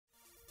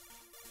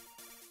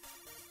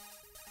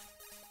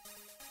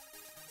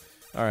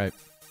All right.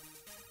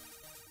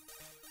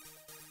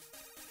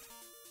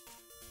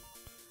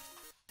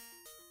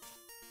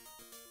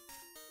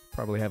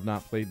 Probably have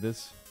not played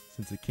this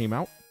since it came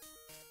out.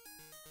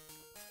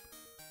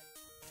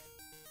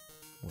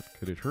 What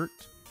could it hurt?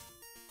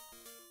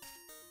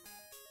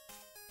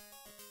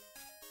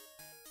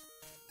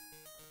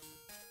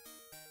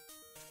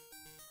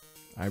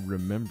 I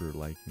remember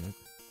liking it.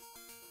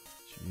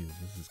 Jeez,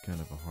 this is kind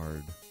of a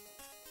hard...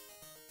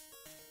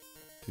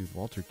 Dude,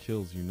 Walter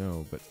kills, you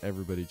know, but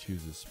everybody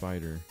chooses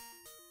Spider.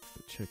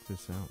 But check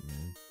this out,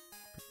 man.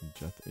 Freaking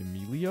Jeff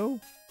Emilio?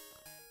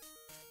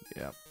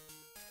 Yep.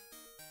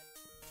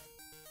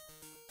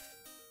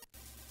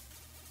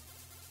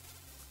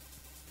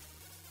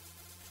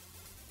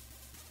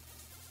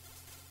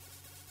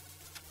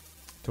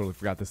 Totally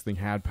forgot this thing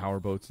had power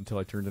boats until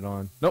I turned it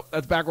on. Nope,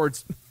 that's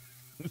backwards.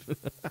 Yeah,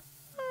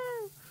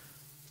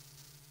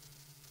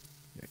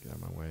 get out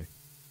of my way.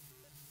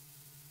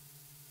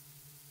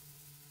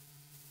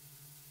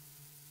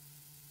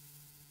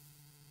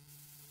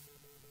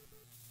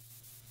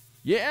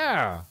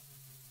 Yeah!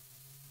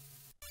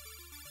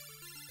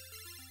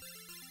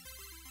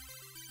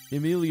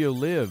 Emilio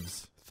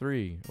lives.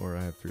 3. Or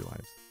I have 3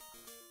 lives.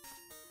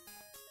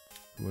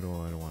 What do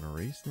I want to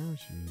race now?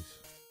 Jeez.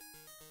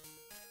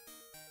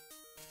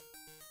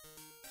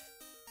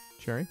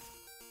 Cherry.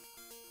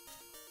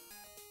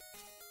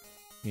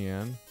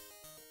 And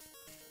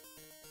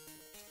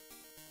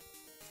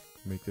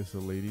make this a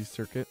ladies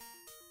circuit.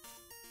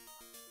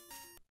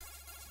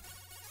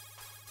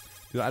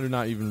 Dude, I do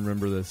not even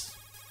remember this.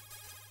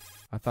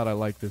 I thought I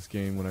liked this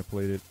game when I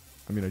played it.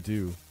 I mean, I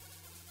do.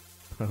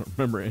 I don't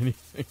remember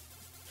anything.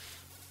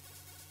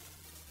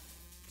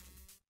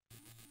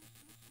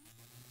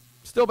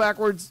 Still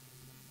backwards.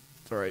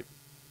 It's alright.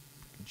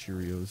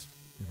 Cheerios.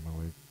 Get out of my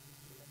way.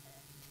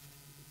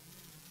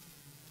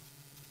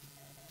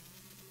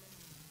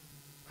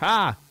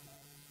 Ha!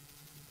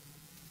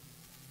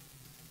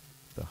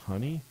 The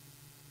honey?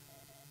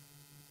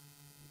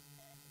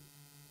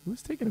 Who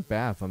was taking a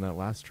bath on that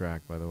last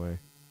track, by the way?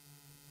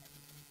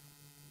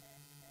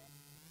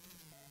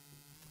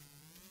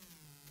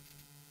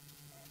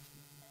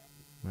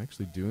 Am I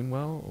actually doing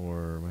well,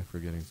 or am I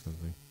forgetting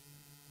something?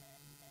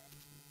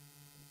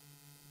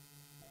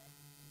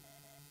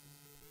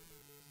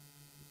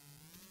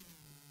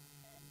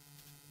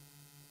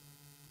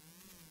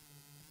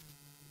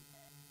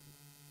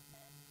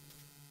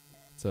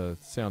 It's a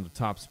sound of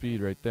top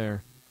speed right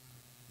there.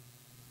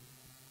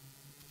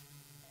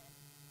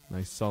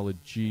 Nice solid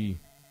G.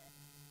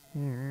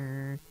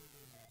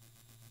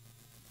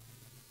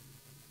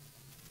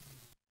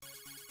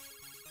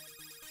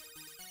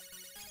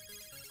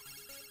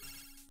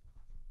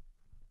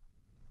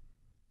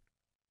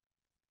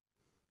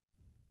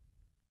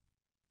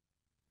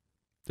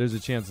 There's a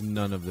chance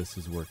none of this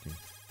is working.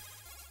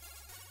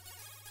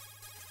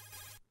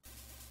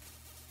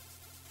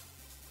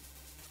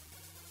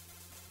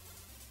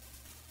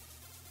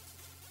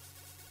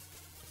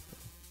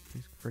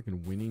 These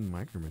freaking winning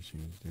micro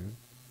machines, dude.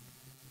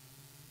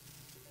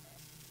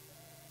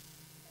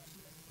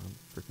 I'm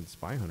freaking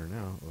Spy Hunter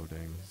now. Oh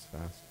dang, this is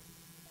fast.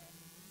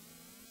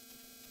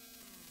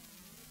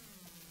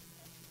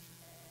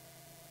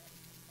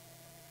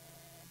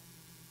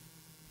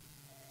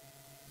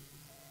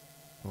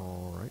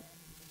 Alright.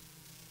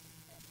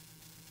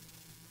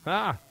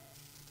 Ah!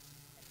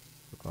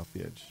 Look off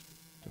the edge.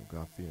 Don't go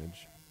off the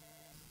edge.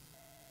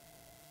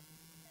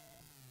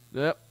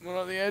 Yep, went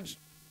off the edge.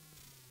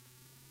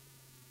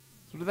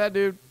 So what did that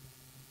do?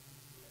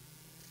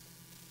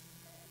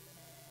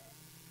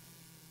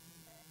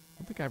 I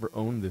don't think I ever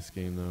owned this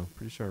game, though.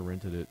 Pretty sure I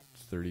rented it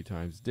 30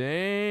 times.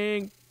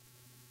 Dang!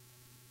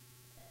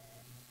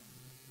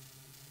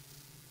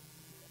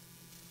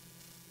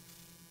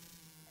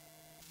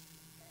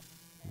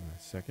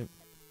 Second.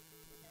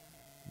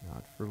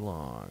 Not for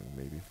long.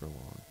 Maybe for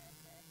long.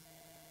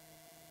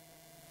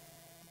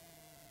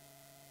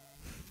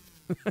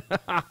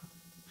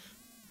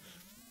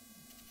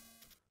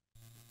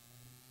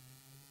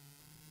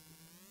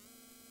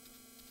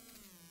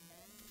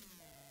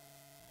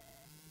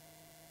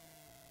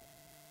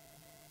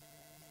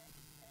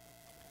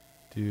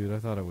 Dude, I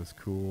thought it was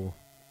cool.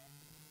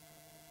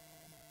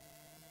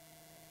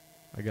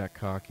 I got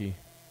cocky.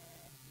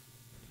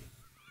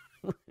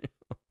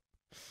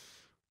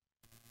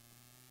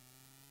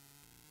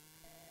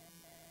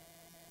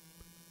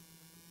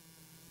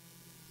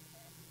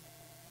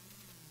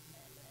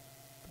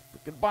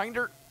 Freaking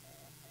binder.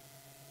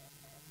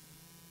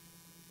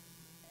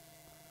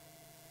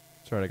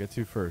 That's right, I got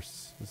 2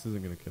 firsts. This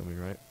isn't gonna kill me,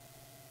 right?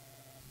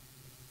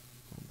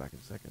 Oh, back in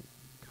a second.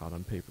 Caught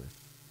on paper.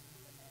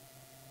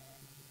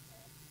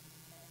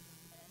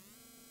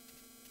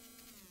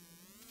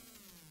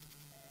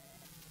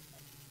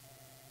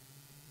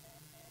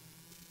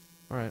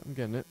 Alright, I'm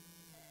getting it.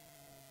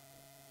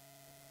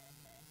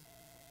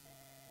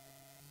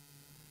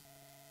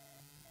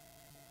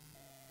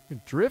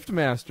 Drift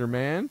Master,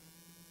 man.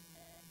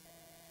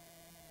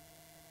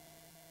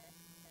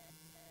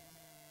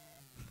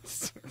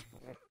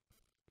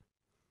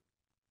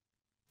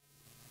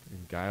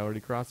 Guy already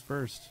crossed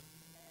first.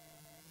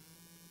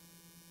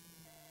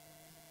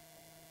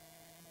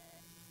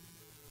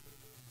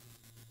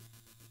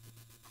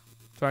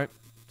 It's alright.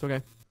 It's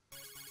okay.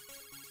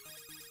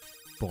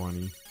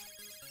 Bonnie.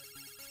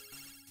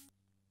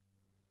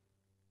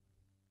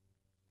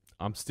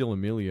 I'm still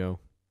Emilio.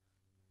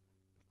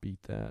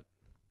 Beat that.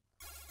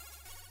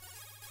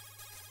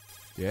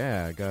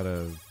 Yeah, I got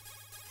a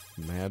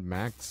Mad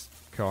Max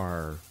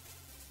car.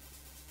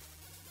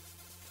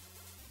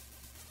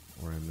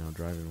 Or I'm now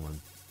driving one.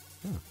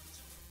 Huh.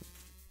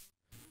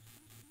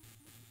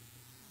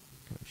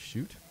 Can I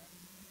shoot?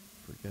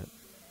 Forget.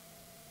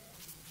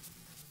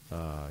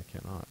 I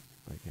cannot.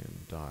 I can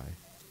die.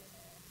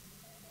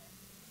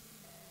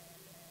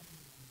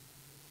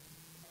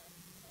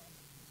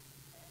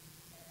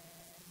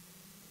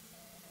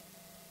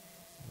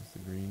 What's the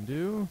green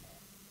do?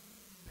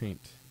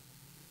 Paint.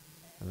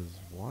 That is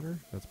water?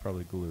 That's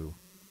probably glue.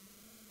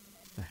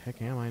 The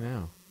heck am I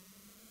now?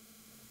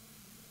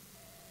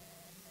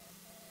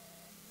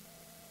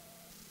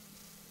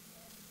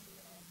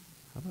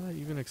 How did I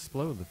even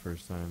explode the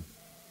first time?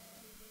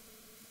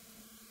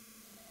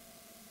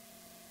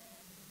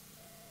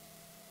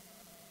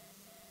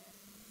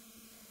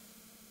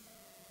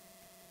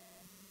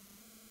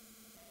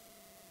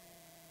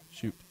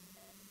 Shoot.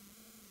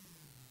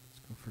 Let's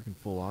go freaking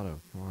full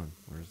auto. Come on.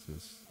 Where's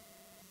this?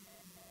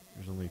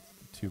 There's only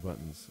 2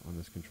 buttons on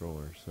this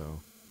controller, so...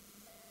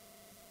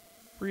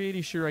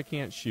 Pretty sure I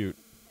can't shoot.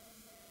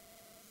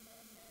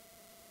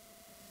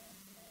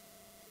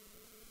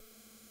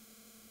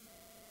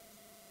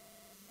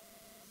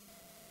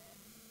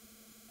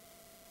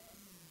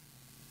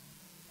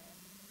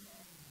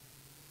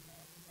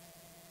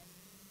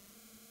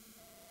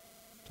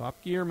 Top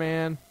Gear,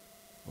 man.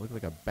 I look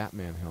like a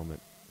Batman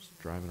helmet just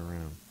driving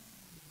around.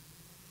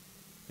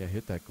 Yeah,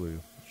 hit that glue.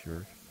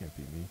 Sure, can't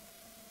beat me.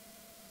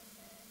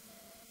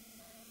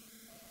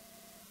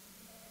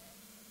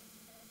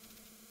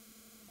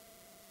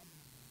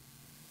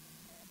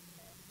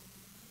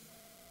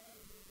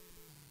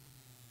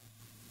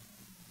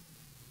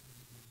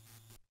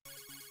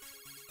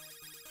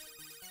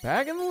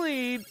 Back in the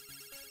lead.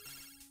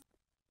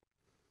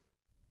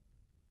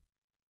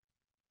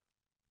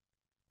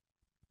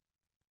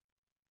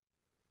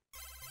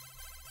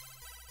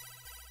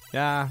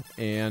 Yeah,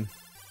 Anne.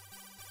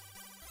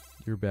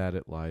 You're bad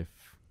at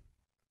life.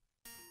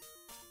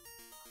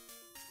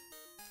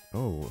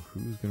 Oh,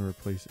 who's gonna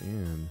replace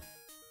Anne?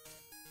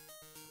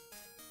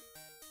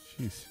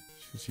 Jeez,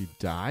 should she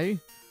die?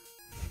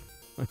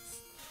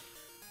 What's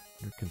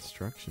your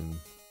construction?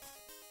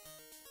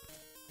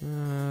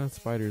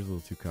 Spider's a little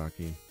too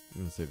cocky.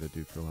 I'm gonna save that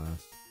dude for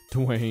last.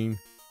 Dwayne.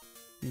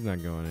 He's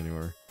not going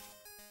anywhere.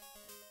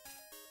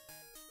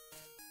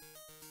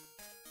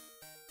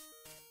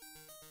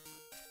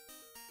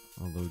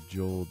 Although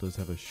Joel does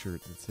have a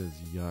shirt that says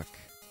yuck.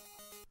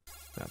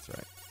 That's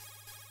right.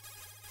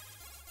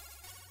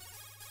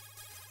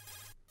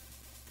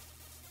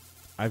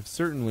 I've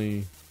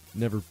certainly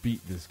never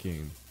beat this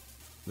game.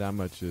 That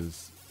much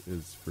is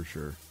for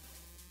sure.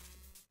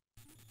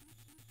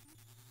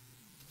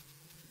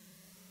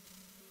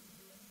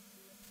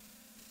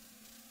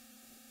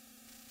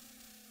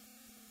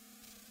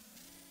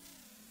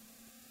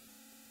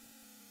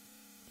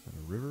 Is that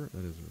a river?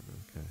 That is a river.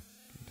 Okay.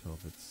 Can't tell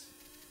if it's...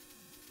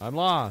 I'm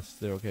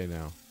lost. They're okay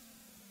now.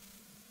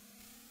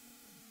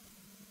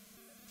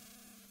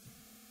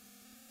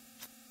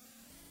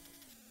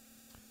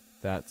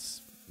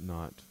 That's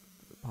not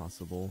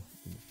possible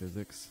in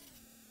physics.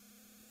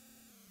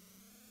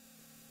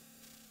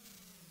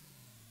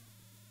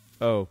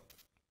 Oh,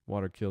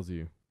 water kills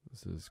you.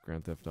 This is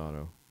Grand Theft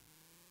Auto.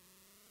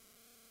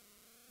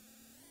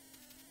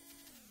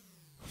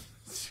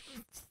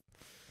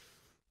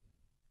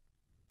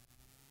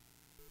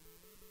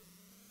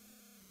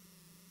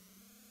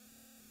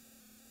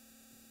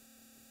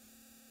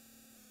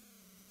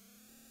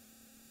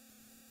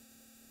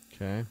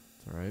 Okay,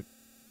 it's alright.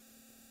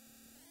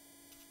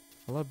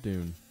 I love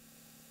Dune.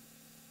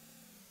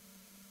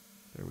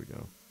 There we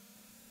go.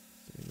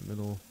 Stay in the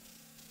middle.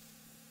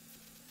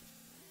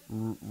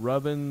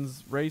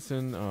 Rubbin's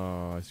racing.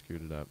 Oh, I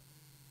screwed it up.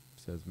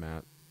 Says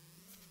Matt.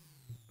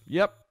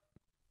 Yep.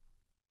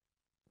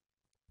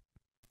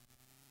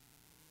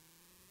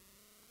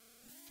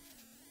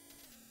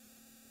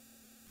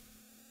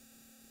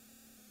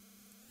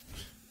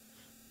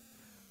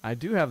 I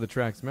do have the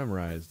tracks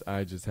memorized.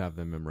 I just have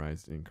them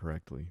memorized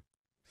incorrectly.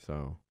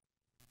 So.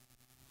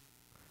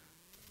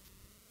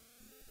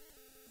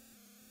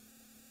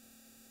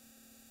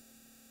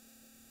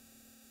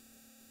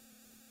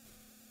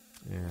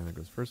 And there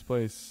goes first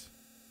place.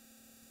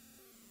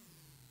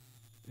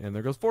 And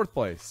there goes fourth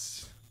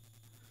place.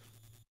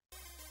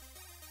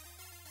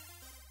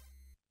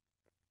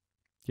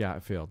 Yeah,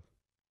 it failed.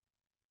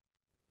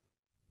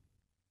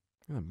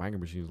 The Micro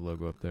Machines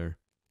logo up there.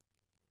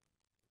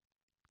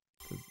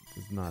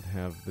 Does not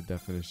have the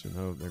definition.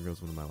 Oh, there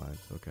goes one of my lives.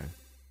 Okay.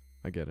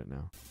 I get it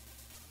now.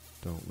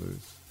 Don't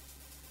lose.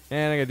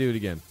 And I gotta do it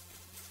again.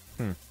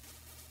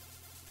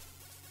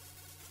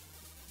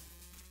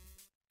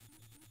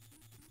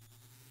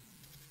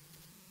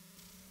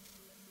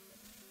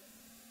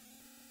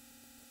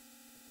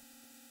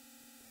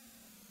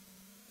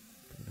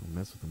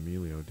 mess with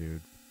Emilio, dude.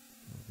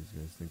 What these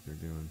guys think they're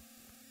doing.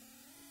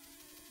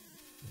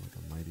 Like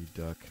a mighty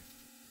duck.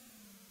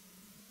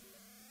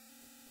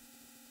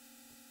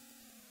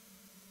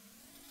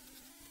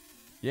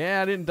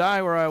 Yeah, I didn't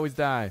die where I always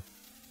die.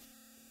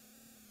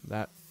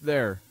 That,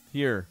 there,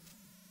 here.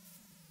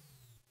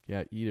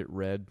 Yeah, eat it,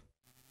 red.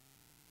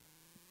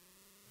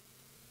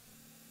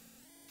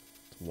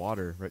 It's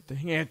water, right?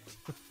 Dang it.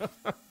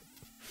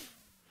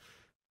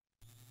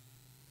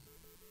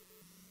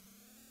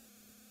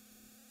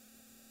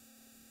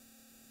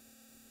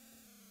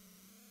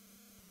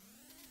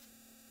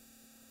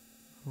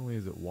 Not only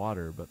is it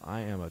water, but I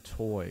am a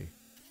toy.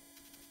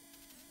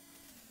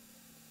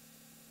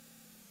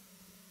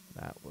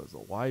 That was a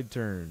wide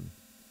turn.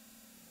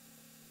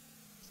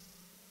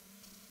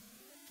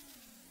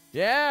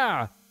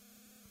 Yeah!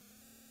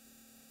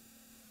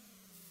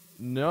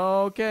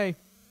 No, okay.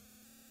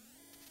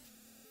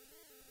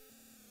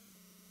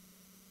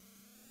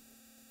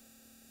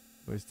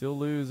 Do I still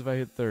lose if I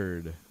hit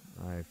third?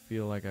 I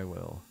feel like I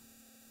will.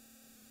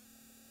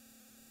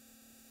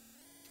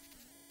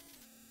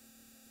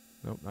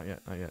 Nope, not yet,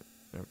 not yet.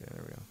 Okay,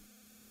 there we go.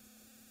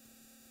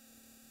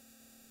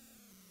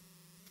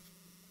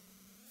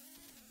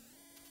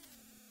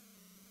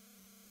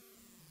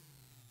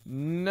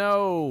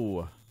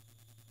 No!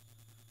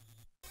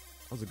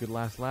 That was a good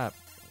last lap.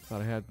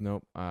 Thought I had...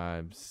 Nope,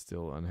 I'm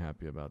still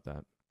unhappy about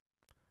that.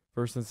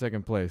 First and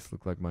second place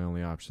look like my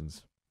only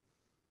options.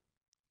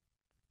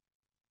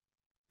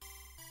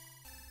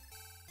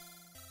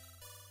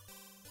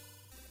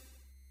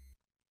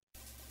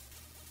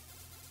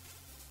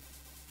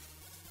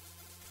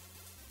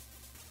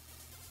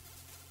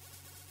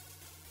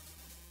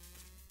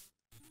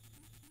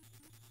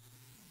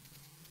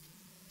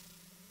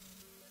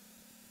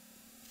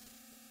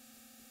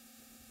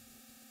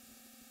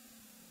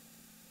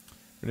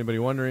 For anybody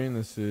wondering,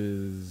 this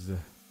is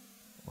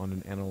on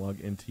an analog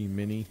NT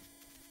Mini.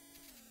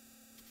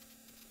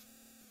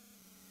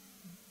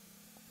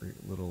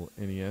 Great little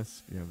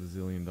NES if you have $1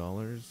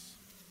 zillion.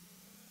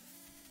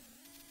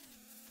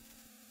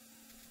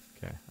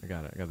 Okay, I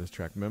got it. I got this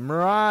track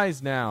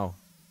memorized now.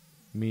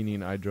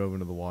 Meaning I drove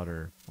into the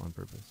water on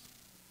purpose.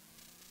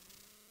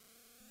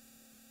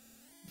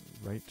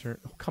 Right turn.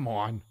 Oh, come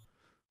on.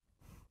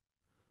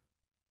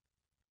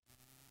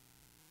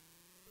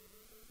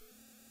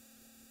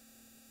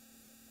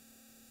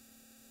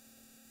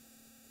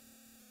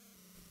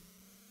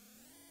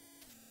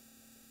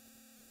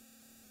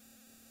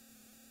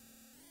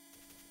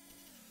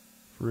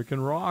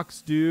 Freaking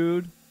rocks,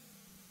 dude.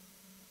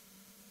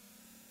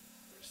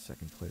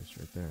 Second place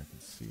right there. I can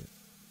see it.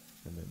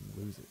 And then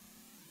lose it.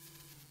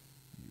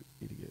 You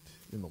idiot.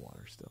 In the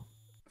water still.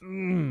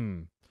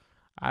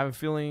 I have a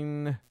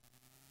feeling...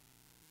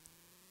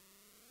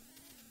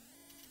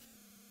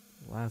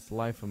 Last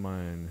life of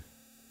mine.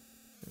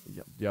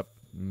 Yep.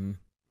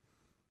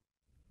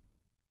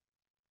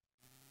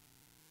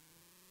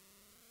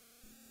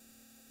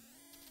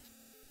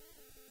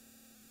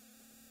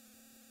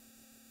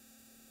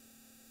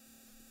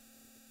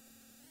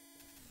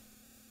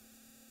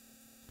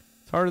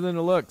 It's harder than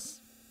it looks.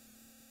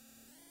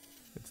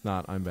 It's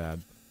not. I'm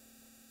bad.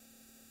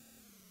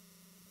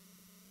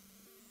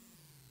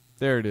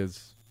 There it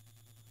is.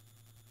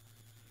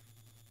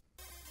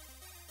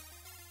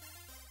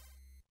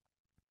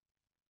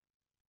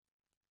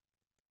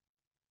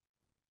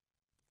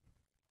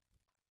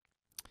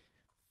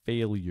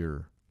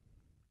 Failure.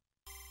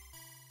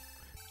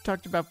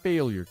 Talked about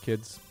failure,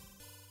 kids.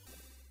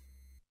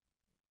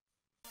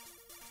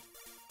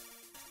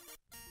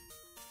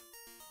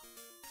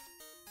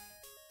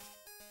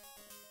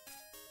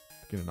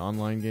 Get an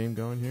online game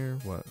going here?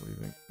 What do you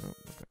think? Oh,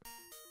 okay.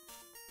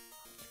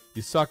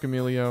 You suck,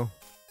 Emilio.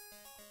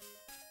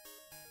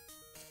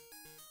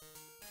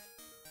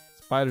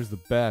 Spider's the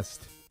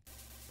best.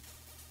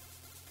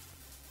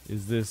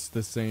 Is this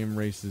the same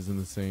races in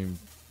the same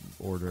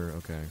order?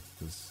 Okay.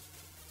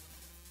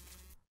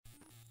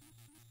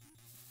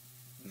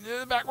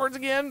 Backwards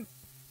again.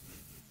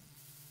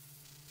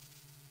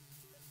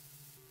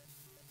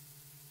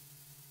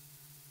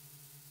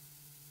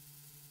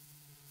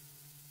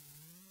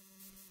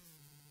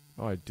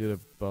 Oh, I did a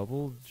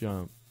bubble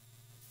jump.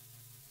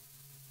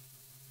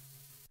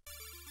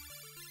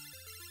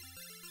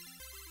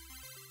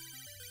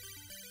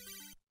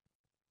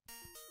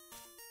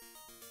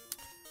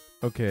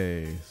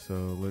 Okay,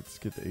 so let's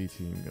get the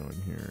A-team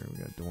going here. We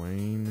got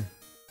Dwayne,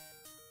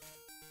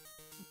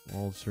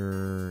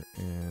 Walter,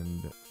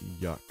 and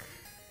Yuck.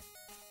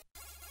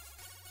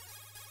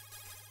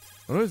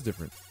 Oh, no, it's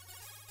different.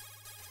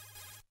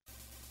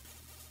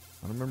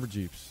 I don't remember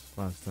Jeeps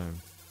last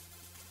time.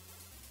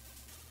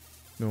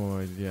 No,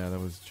 yeah, that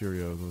was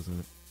Cheerios, wasn't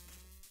it?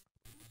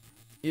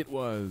 It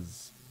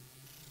was.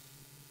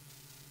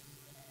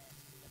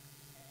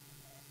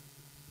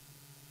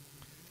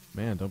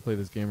 Man, don't play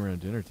this game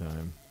around dinner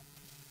time.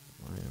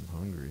 I am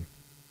hungry.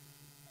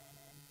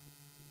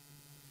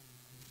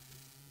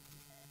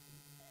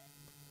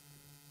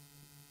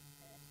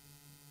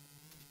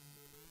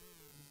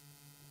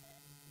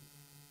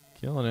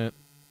 Killing it.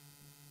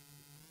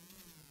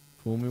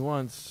 Fool me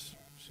once,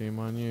 shame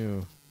on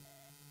you.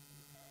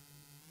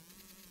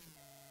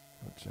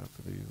 Watch out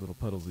for these little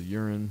puddles of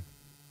urine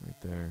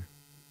right there.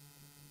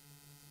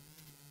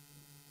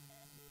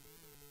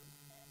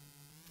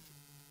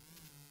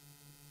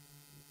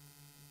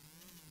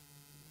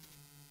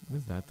 What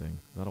is that thing?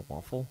 Is that a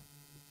waffle?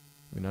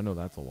 I mean, I know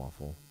that's a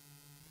waffle.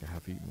 Like a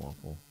half-eaten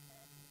waffle.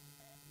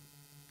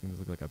 Things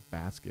look like a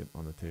basket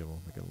on the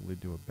table. Like a lid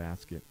to a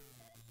basket.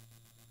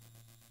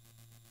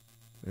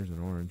 There's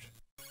an orange.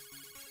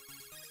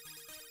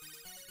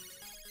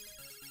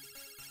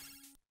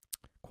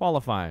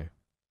 Qualify.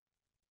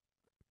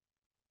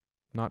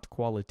 Not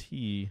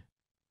quality.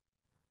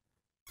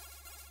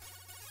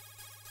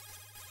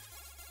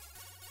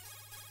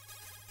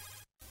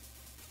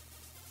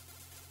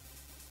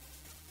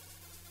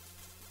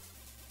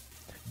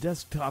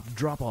 Desktop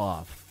drop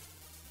off.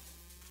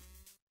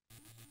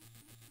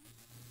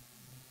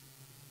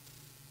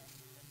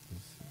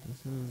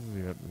 This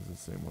is the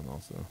same one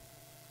also.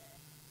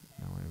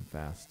 Now I am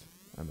fast.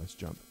 I must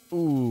jump.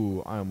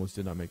 Ooh, I almost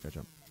did not make that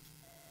jump.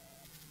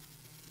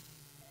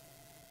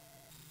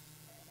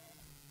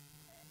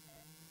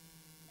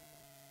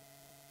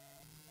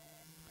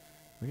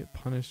 I get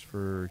punished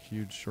for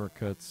huge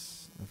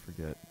shortcuts. I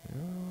forget.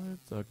 Oh,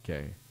 it's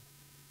okay.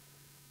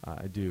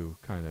 I do,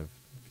 kind of,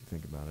 if you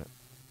think about it.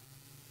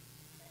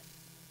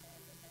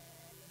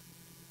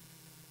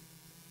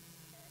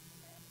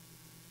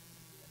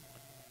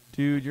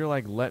 Dude, you're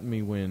like letting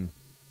me win.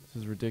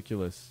 This is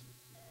ridiculous.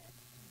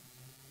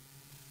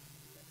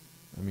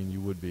 I mean,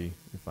 you would be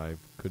if I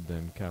could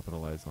then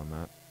capitalize on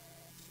that.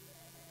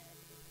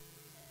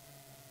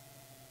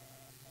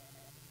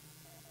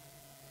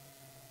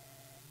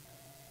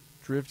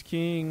 Drift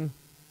King.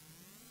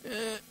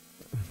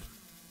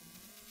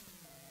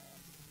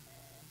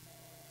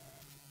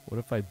 What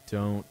if I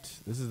don't?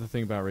 This is the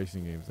thing about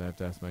racing games. I have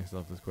to ask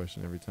myself this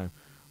question every time.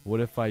 What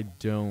if I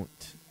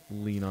don't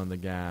lean on the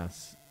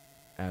gas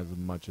as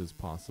much as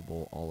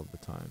possible all of the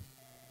time?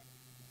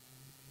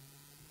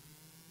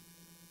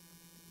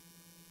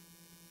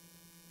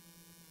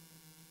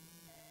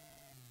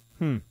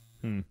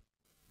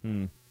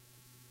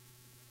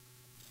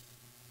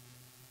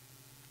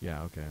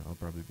 Yeah, okay. I'll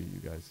probably beat you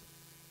guys.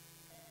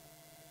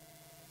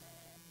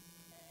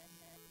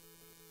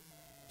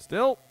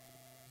 Still?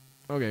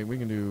 Okay, we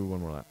can do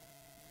one more lap.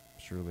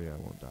 Surely I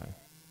won't die.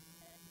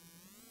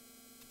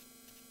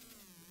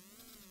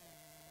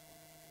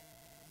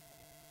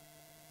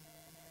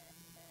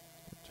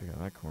 Check out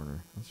that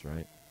corner. That's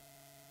right.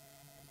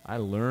 I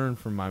learn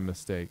from my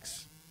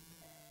mistakes.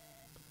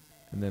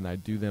 And then I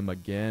do them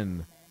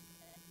again.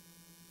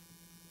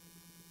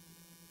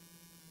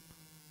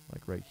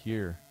 Like right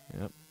here.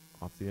 Yep.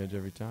 Off the edge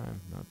every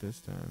time. Not this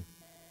time.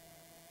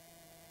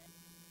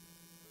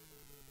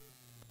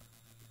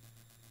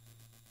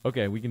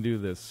 Okay, we can do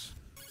this.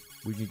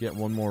 We can get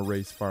one more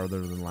race farther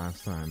than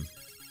last time.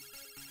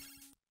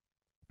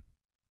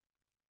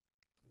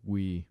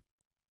 We.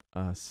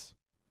 Us.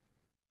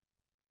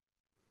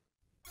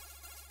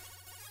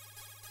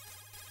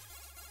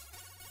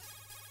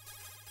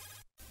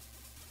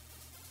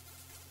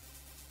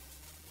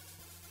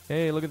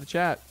 Hey, look at the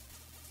chat.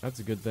 That's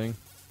a good thing.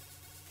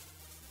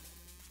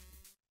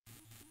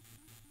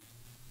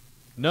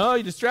 No,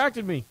 you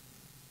distracted me.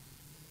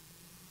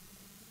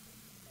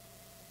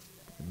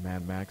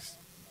 Mad Max.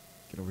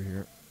 Get over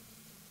here.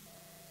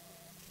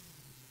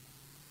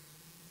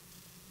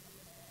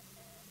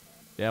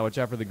 Yeah, watch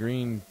out for the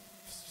green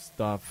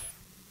stuff.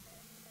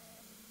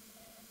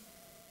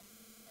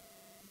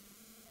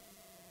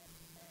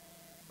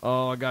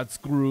 Oh, I got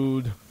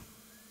screwed.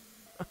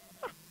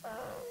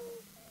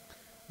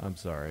 I'm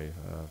sorry.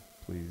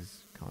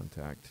 Please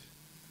contact.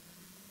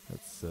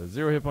 That's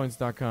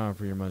zerohitpoints.com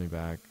for your money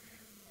back.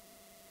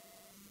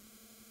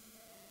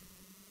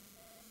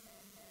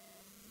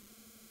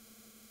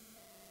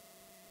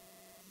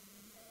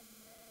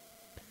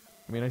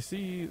 I mean, I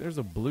see there's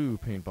a blue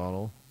paint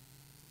bottle.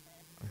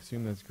 I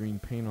assume that's green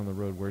paint on the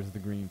road. Where's the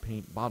green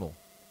paint bottle?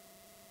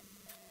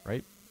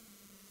 Right?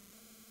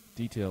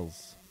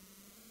 Details.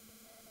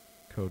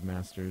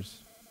 Codemasters.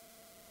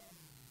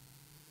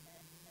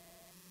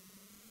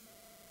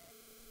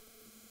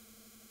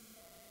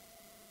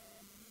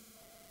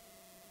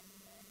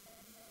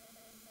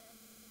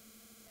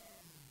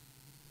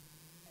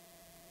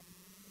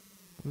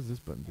 What does this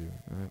button do?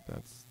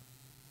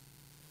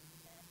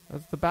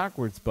 That's the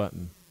backwards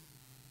button.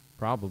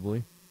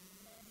 Probably.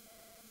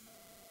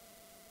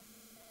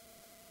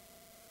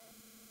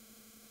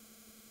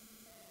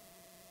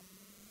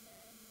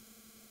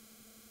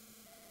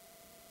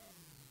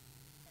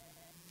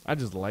 I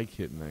just like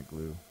hitting that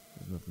glue.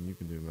 There's nothing you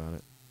can do about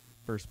it.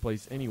 First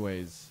place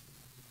anyways.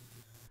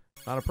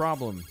 Not a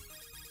problem.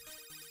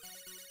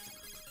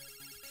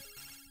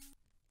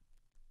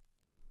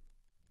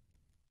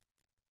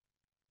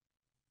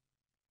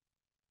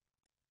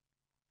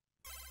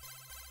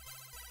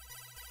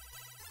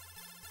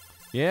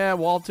 Yeah,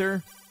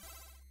 Walter.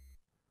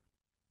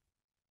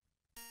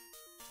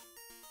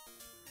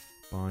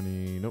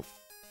 Bonnie, nope.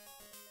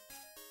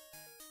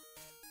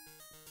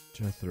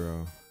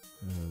 Jethro.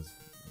 That is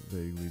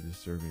vaguely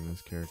disturbing,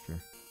 this character.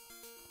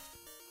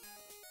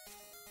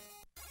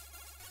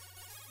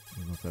 I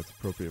don't know if that's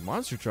appropriate.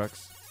 Monster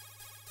trucks.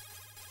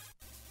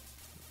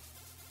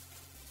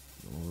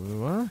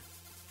 What?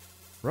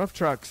 Rough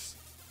trucks.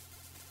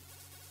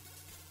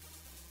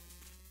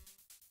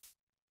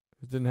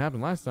 It didn't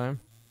happen last time.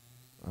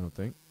 I don't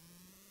think.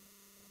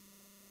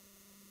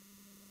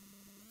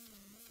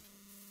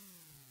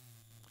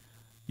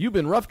 You've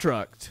been rough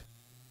trucked.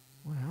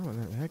 Well, how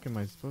the heck am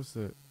I supposed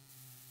to?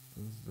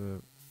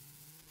 Am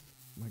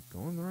I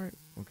going the right?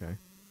 Okay.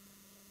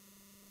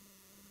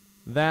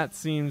 That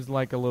seems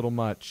like a little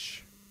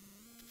much.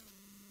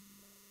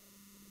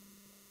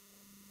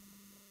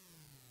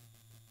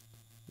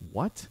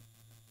 What?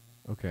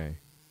 Okay.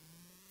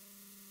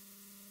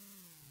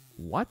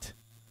 What?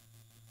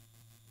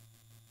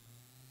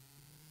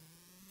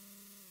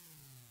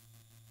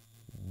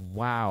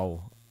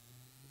 Wow.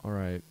 All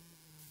right.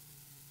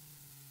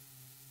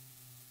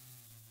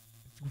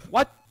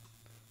 What?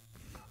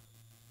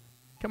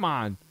 Come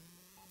on.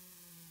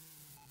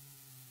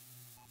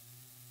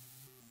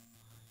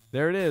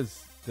 There it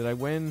is. Did I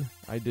win?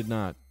 I did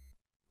not.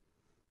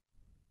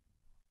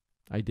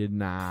 I did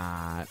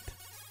not.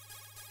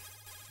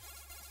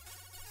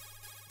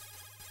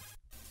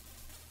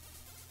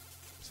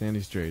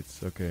 Sandy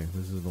Straits. Okay,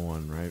 this is the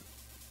one, right?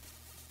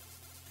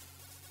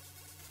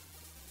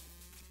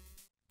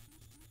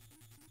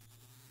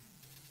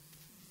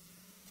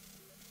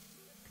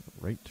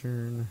 Right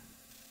turn.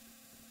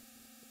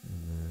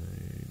 And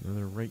then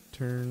another right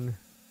turn.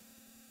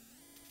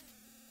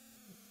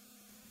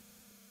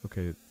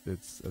 Okay,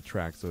 it's a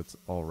track, so it's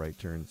all right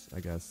turns, I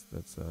guess.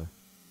 That's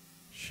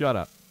shut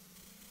up.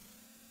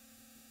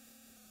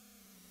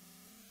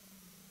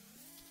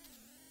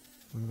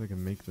 As long as I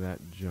can make that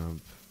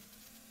jump.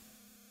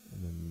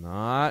 And then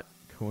not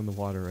go in the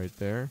water right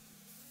there.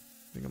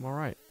 I think I'm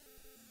alright.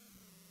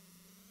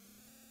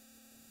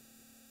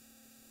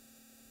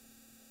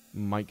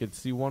 Might get to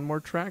see one more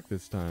track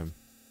this time.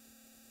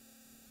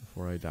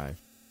 Before I die.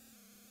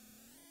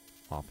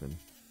 Often.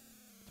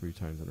 3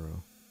 times in a row.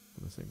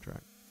 On the same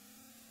track.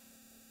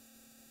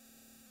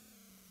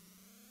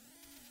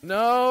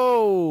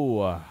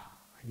 No! I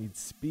need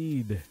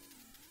speed.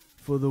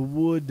 For the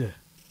wood.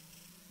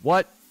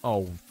 What?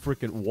 Oh,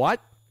 freaking what?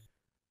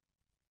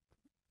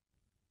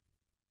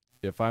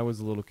 If I was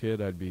a little kid,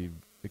 I'd be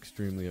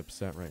extremely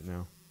upset right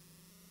now.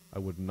 I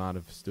would not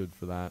have stood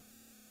for that.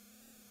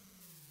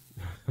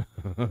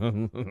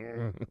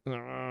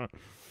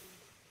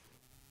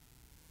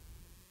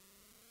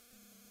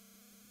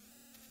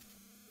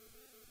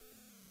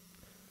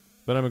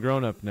 But I'm a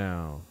grown-up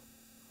now.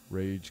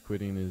 Rage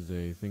quitting is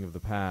a thing of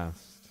the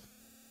past.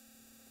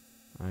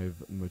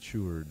 I've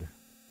matured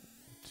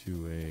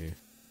to a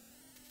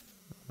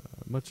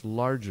much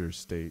larger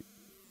state,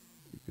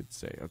 you could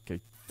say. Okay,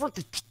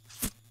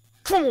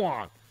 come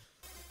on!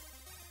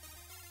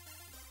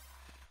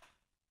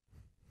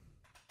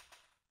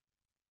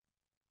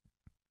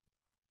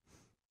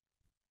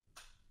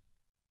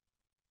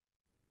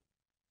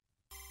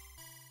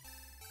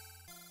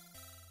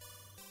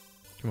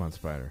 Come on,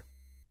 Spider.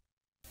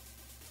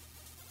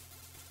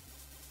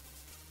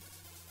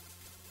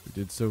 We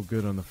did so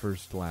good on the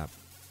first lap.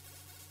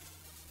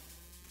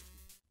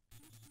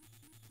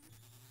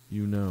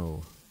 You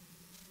know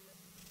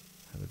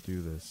how to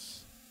do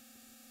this.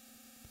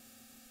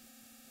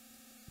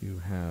 You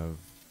have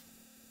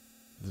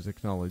the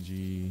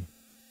technology.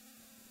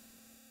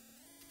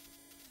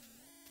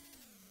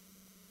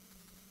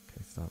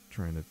 Okay, stop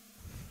trying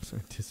to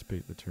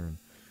anticipate the turn.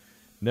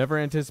 Never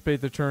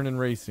anticipate the turn in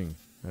racing.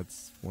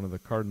 That's one of the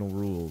cardinal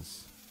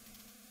rules,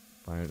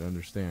 if I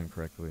understand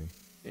correctly.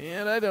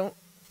 And I don't.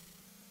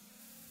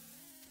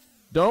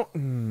 Don't.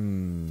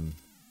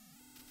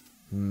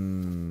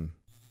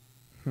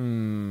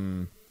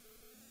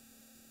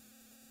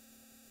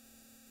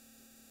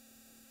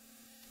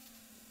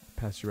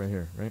 Pass you right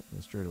here, right?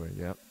 Straight away.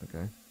 Yep.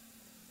 Okay.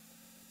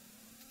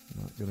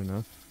 Not good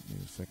enough.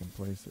 Need second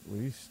place at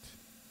least.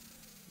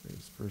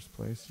 There's first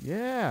place.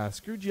 Yeah,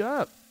 screwed you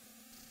up.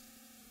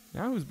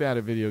 Now who's bad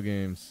at video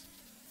games?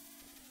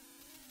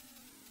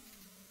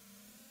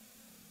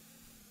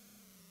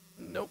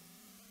 Nope.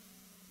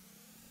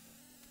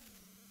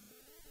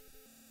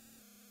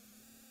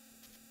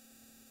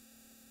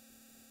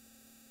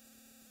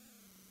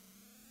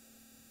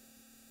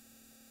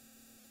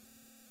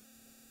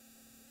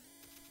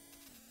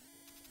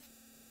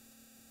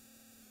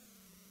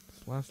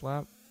 This last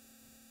lap.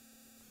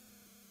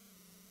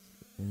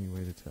 Any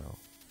way to tell.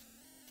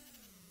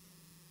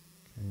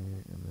 Okay,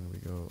 and then we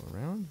go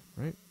around,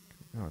 right?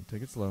 Come on,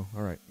 take it slow.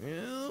 All right.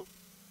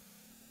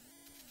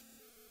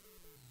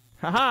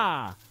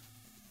 Ha-ha!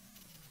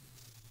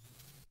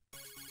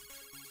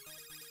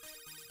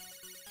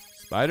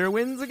 Spider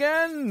wins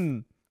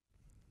again!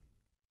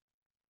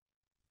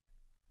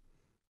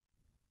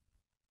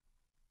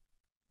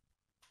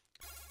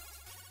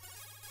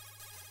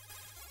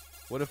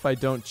 What if I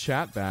don't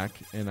chat back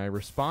and I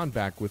respond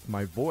back with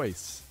my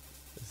voice?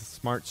 This is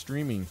smart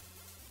streaming.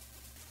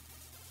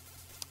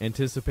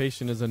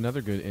 Anticipation is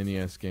another good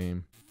NES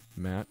game.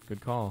 Matt,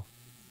 good call.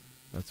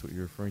 That's what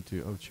you're referring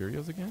to. Oh,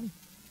 Cheerios again?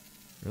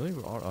 Really?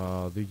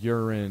 The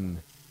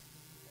urine.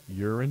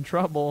 You're in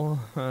trouble.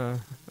 I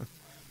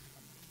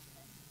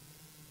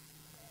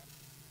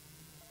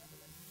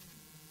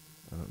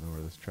don't know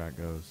where this track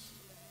goes.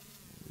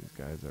 These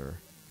guys are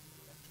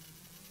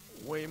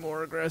way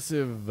more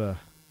aggressive.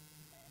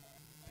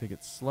 Take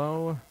it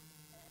slow,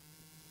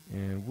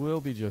 and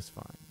we'll be just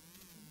fine.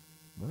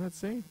 What did that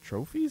say?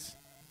 Trophies?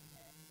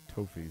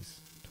 Tophies.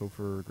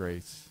 Topher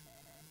Grace.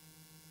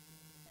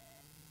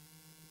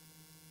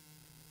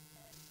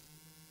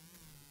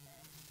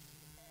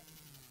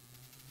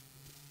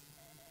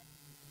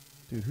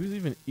 Dude, who's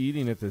even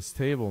eating at this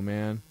table,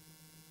 man?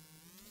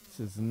 This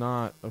is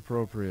not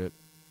appropriate.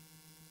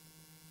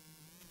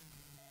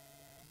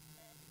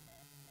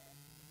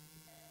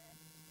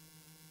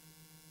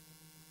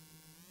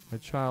 My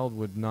child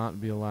would not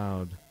be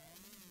allowed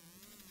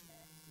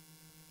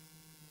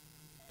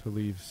to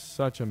leave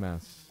such a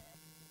mess.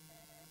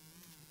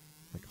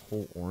 Like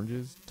whole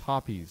oranges?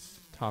 Toppies.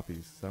 Toppies.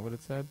 Is that what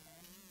it said?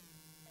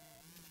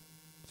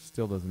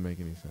 Still doesn't make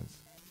any sense.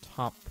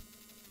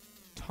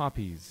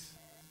 Toppies.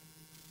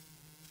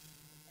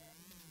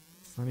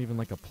 It's not even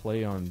like a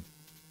play on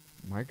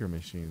Micro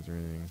Machines or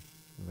anything.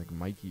 Like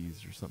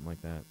Mikey's or something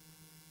like that.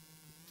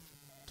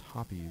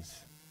 Toppies.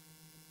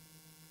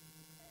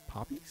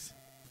 Poppies?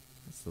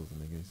 That still doesn't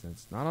make any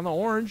sense. Not on the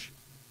orange.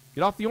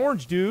 Get off the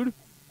orange, dude.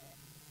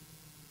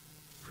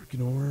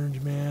 Freaking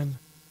orange, man.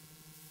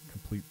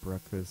 Complete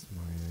breakfast.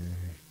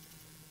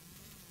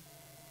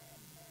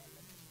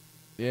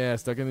 Yeah,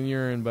 stuck in the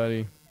urine,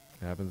 buddy.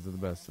 Happens to the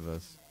best of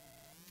us.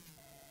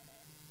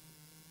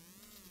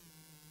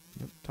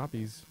 Yep,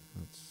 Toppies.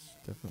 That's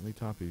definitely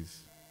Toppies.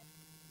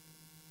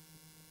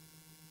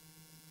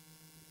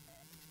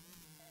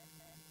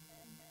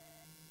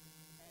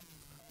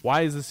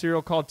 Why is the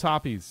cereal called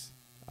Toppies?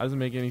 That doesn't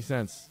make any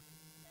sense.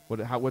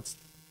 What's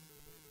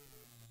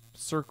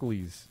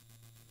Circlies?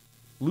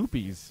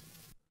 Loopies?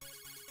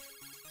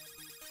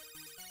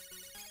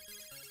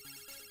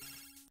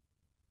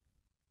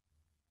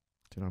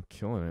 Dude, I'm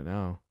killing it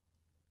now.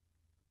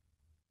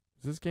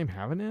 Does this game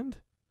have an end?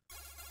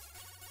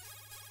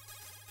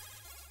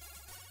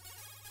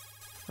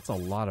 That's a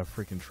lot of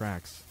freaking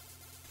tracks.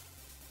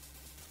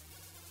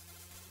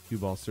 Cue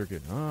ball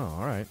circuit. Oh,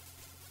 alright.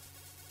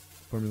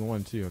 Formula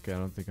 1 too. Okay, I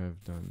don't think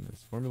I've done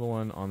this. Formula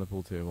 1 on the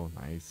pool table.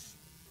 Nice.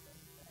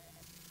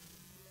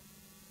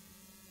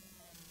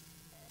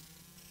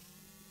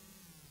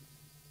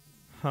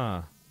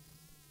 Huh.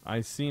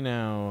 I see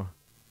now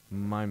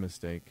my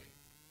mistake.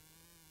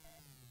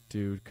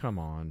 Dude, come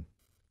on.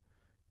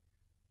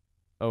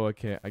 Oh,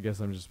 okay. I guess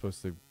I'm just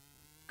supposed to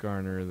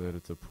garner that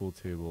it's a pool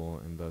table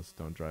and thus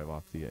don't drive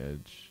off the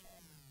edge.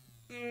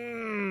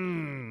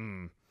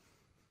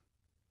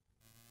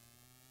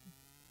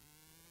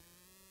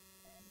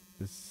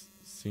 This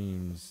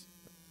seems...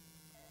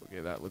 Okay,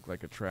 that looked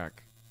like a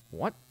track.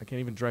 What? I can't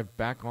even drive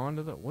back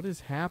onto the... What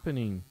is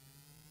happening?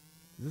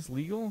 Is this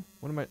legal?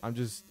 What am I... I'm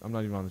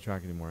not even on the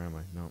track anymore, am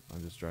I? No,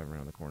 I'm just driving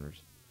around the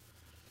corners.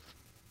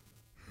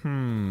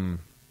 I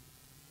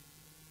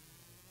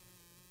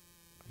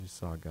just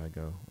saw a guy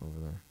go over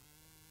there.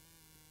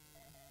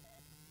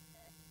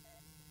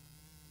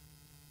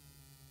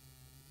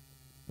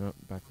 Nope,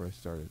 back where I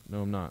started.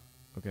 No, I'm not.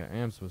 Okay, I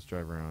am supposed to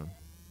drive around.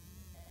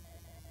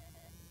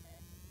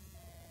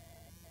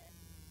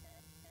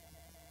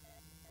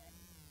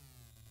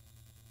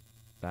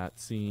 That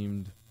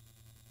seemed...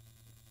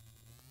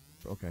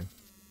 Okay.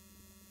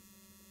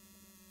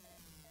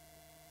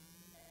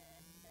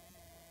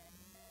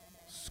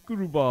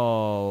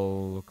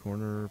 Screwball.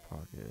 Corner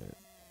pocket.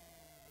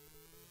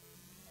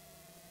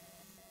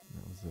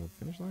 That was the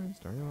finish line?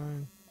 Starting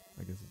line?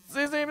 I guess it's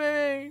the same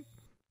thing!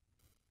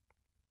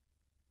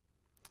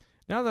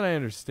 Now that I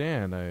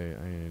understand, I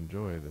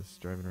enjoy this.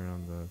 Driving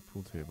around the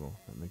pool table.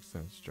 That makes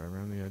sense. Drive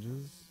around the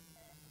edges.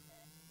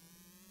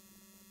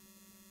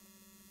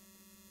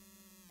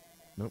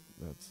 Nope,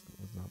 that's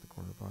not the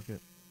corner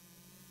pocket.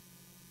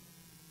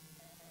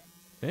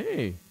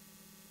 Hey!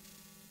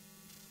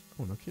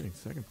 Oh, no kidding.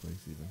 Second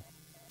place, even.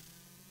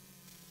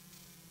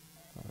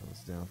 Thought I was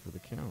down for the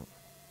count.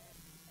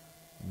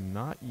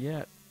 Not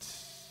yet.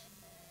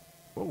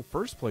 Whoa,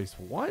 first place.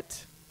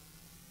 What?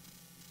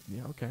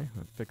 Yeah, okay.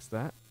 I'll fix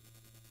that.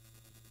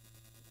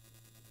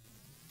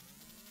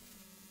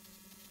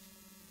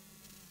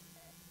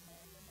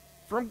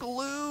 From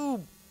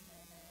glue!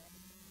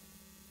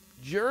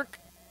 Jerk!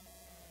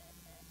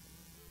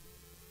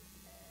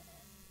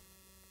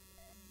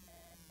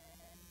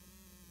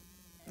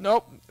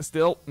 Nope.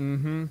 Still.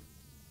 Mm-hmm.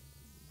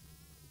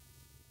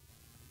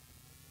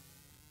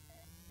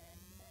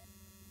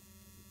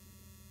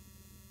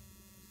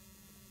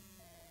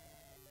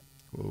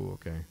 Whoa,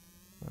 okay.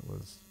 That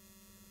was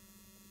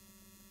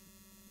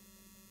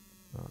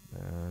not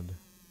bad.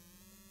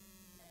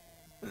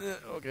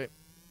 Okay.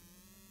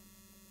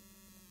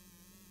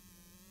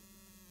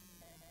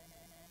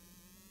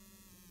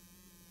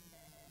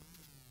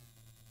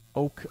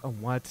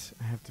 What?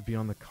 I have to be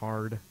on the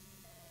card.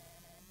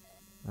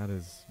 That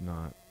is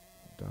not.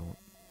 Don't.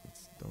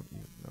 Don't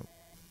even. Nope.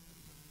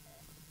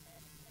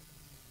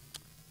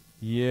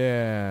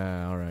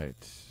 Yeah. All right.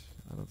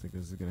 I don't think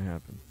this is gonna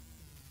happen.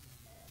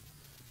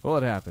 Well,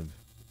 it happened.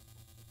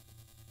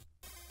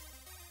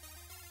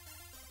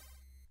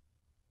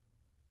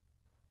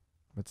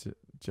 What's it?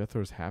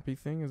 Jethro's happy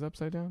thing is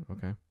upside down?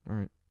 Okay. All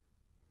right.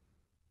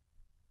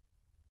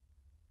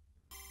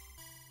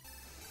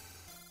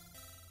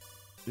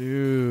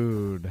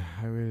 Dude,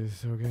 Highway is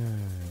so good.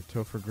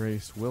 Topher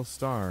Grace will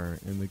star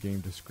in the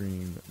Game to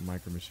Screen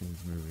Micro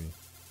Machines movie.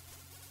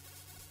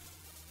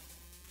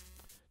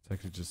 It's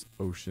actually just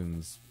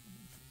Ocean's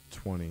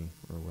 20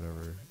 or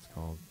whatever it's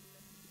called.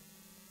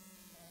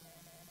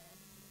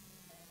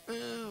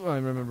 Oh, I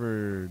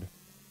remembered.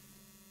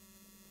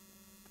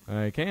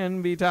 I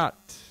can be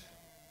taught.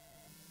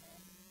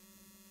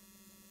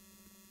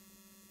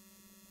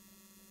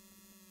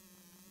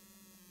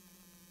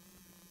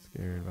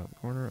 Scared about the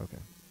corner? Okay.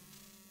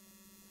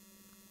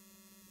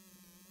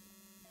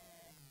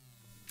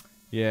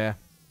 Yeah.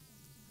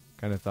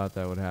 Kind of thought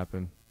that would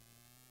happen.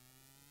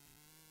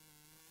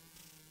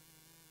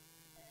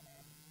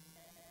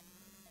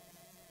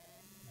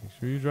 Make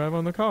sure you drive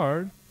on the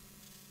card,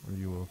 or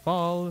you will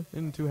fall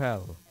into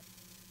hell.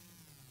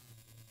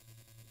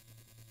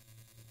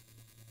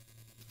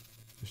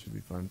 This should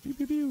be fun. Pew,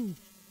 pew, pew.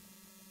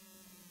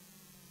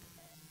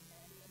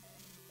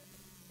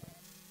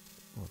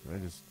 Oh, did I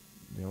just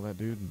nail that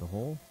dude in the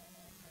hole?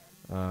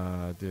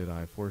 Did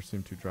I force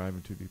him to drive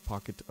into the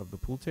pocket of the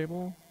pool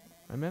table?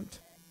 I meant.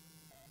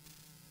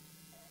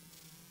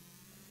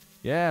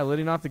 Yeah,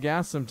 letting off the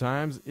gas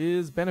sometimes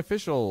is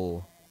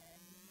beneficial.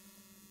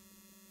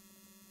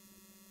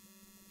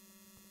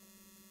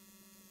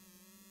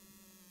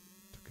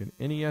 Took an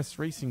NES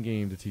racing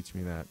game to teach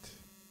me that.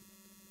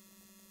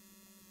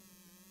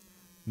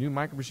 New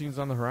Micro Machines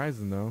on the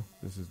horizon, though.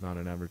 This is not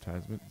an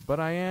advertisement, but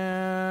I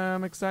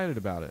am excited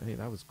about it. Hey,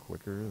 that was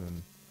quicker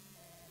than...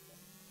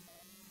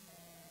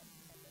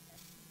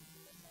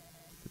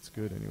 It's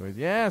good anyways.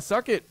 Yeah,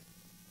 suck it!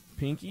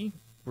 Pinky,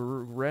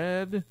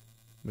 red,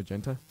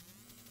 magenta.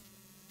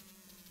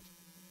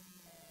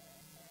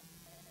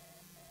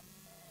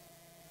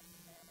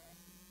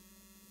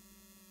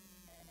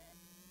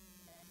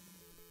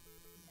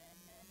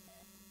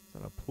 Is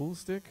that a pool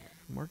stick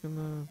marking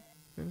the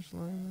finish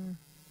line there?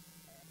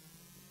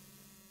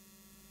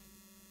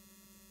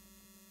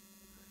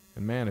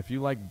 And man, if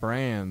you like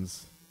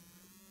brands,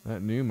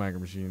 that new Micro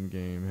Machine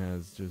game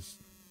has just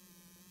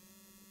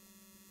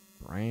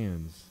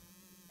brands.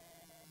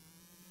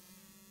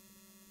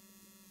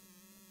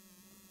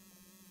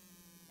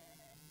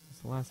 Is this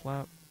the last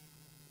lap?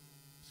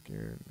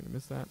 Scared I'm gonna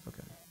miss that?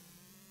 Okay.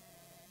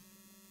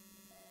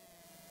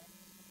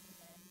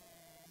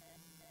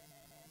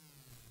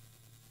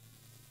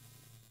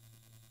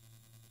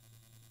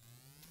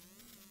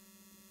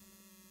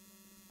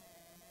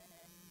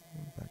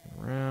 Back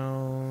and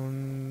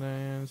around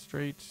and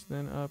straight,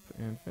 then up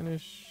and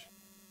finish.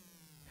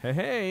 Hey,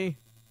 hey!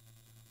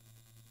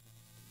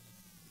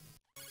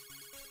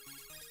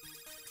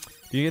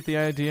 Do you get the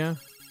idea?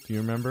 Do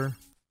you remember?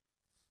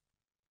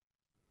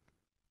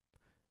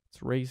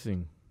 It's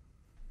racing.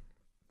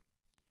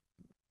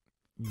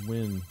 You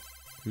win.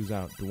 Who's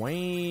out?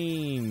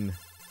 Dwayne!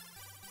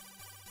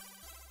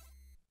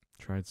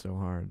 Tried so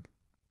hard.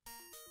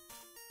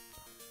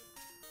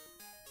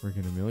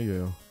 Freaking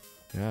Emilio.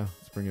 Yeah,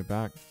 let's bring it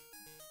back.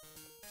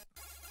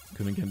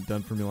 Couldn't get it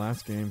done for me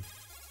last game.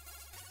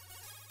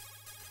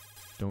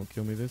 Don't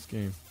kill me this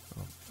game.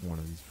 Oh, one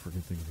of these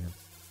freaking things again.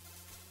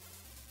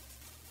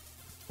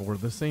 Or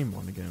the same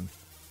one again.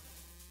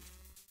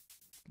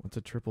 What's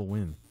a triple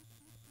win?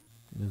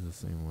 It is the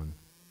same one.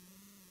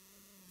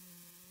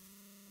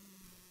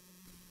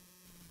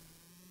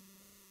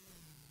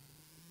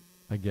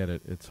 I get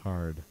it. It's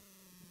hard.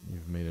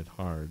 You've made it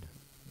hard.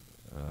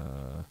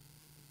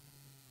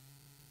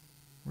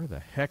 Where the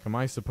heck am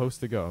I supposed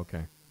to go?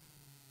 Okay.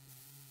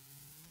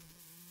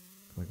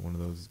 Like one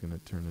of those is going to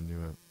turn into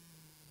it.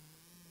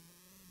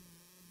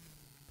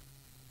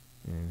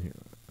 And here,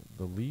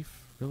 the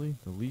leaf? Really?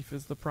 The leaf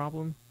is the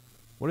problem?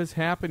 What is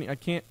happening? I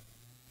can't...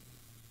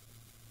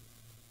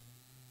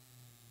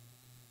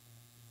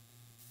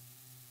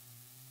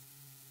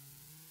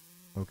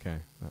 Okay,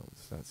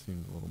 that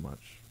seemed a little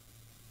much.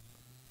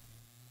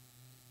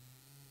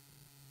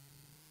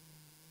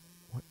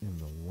 What in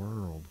the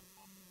world?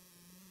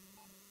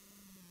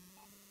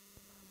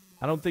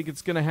 I don't think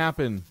it's gonna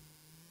happen.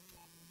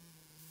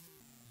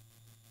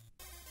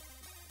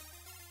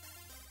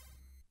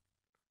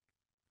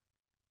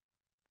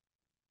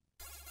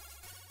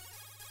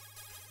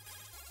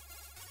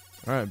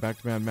 Alright, back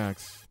to Mad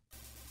Max.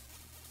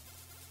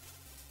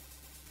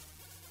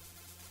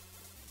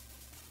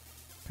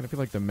 Kind of feel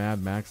like the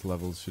Mad Max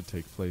levels should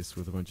take place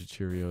with a bunch of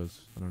Cheerios.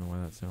 I don't know why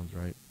that sounds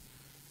right.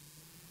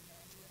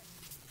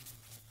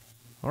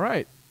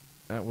 Alright.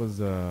 That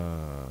was, I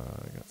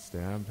got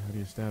stabbed. How do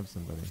you stab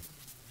somebody?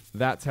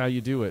 That's how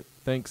you do it.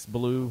 Thanks,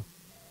 Blue.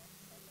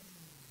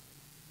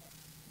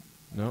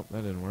 Nope,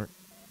 that didn't work.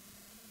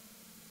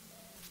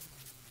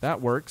 That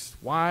works.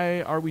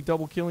 Why are we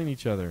double killing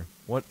each other?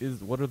 What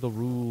are the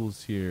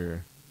rules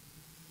here?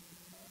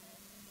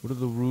 What are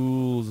the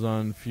rules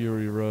on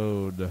Fury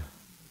Road?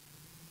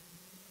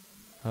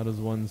 How does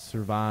one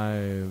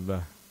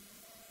survive?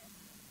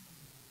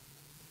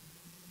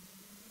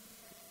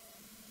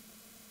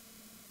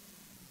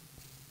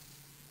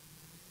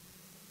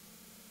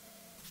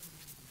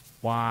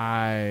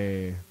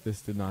 Why?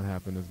 This did not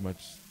happen as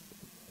much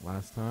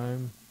last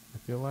time, I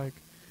feel like.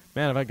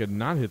 Man, if I could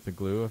not hit the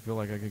glue, I feel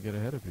like I could get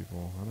ahead of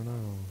people. I don't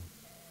know.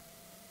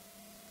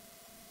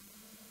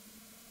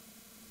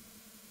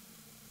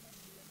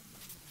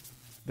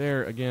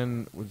 There,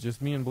 again, with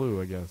just me and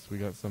blue, I guess. We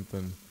got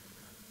something.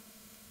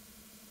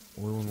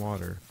 Oil and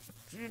water.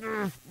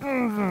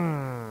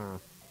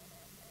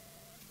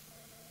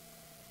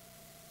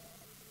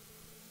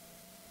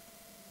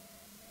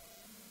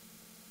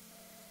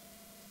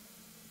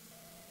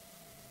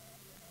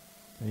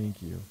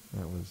 Thank you.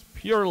 That was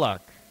pure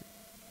luck.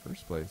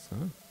 First place,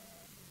 huh?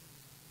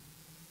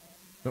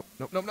 Nope,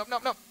 nope, nope, nope,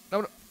 nope, nope,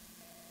 nope, nope.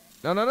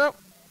 No, no, no.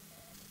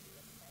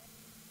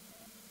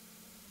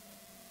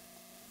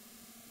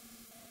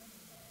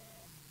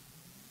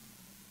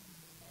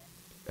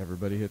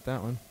 Everybody hit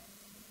that one.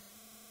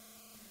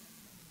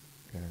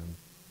 Okay.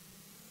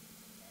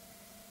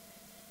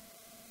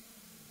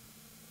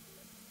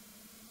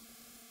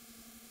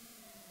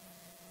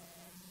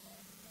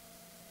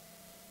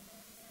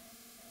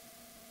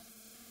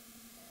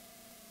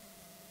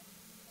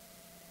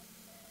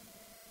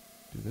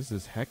 Dude, this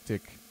is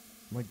hectic.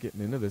 Am I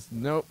getting into this?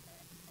 Nope.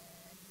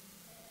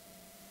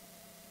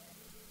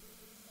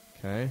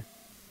 Okay.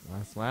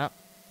 Last lap.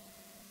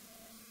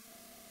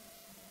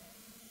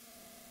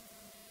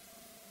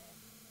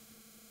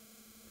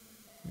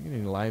 I'm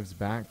getting lives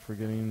back for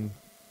getting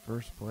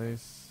first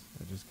place.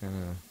 I just kind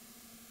of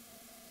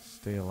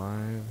stay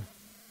alive.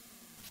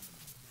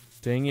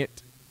 Dang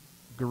it.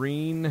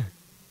 Green.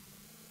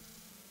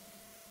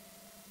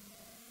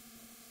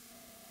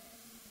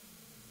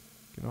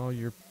 Get all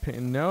your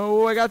pin.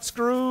 No, I got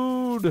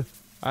screwed.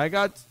 I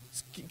got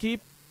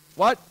keep.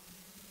 What?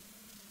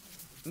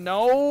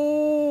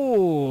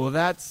 No,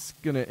 that's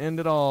gonna end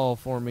it all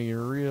for me.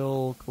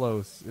 Real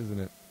close, isn't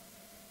it?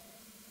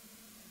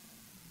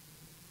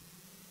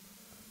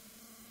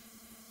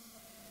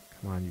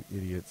 Come on, you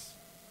idiots.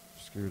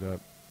 Screwed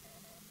up.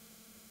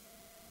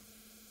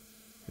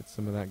 Get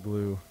some of that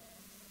glue.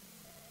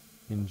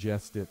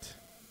 Ingest it.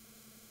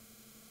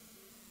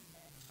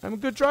 I'm a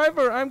good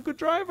driver. I'm a good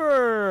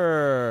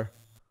driver.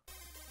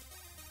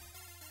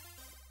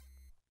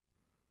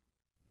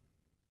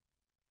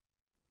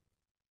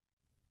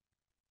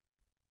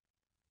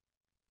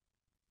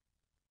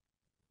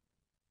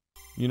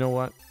 You know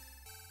what?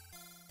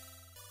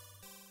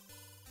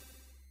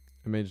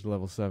 I made it to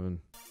level 7.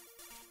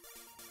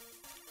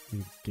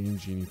 Need a Game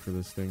Genie for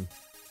this thing.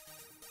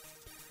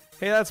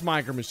 Hey, that's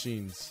Micro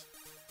Machines.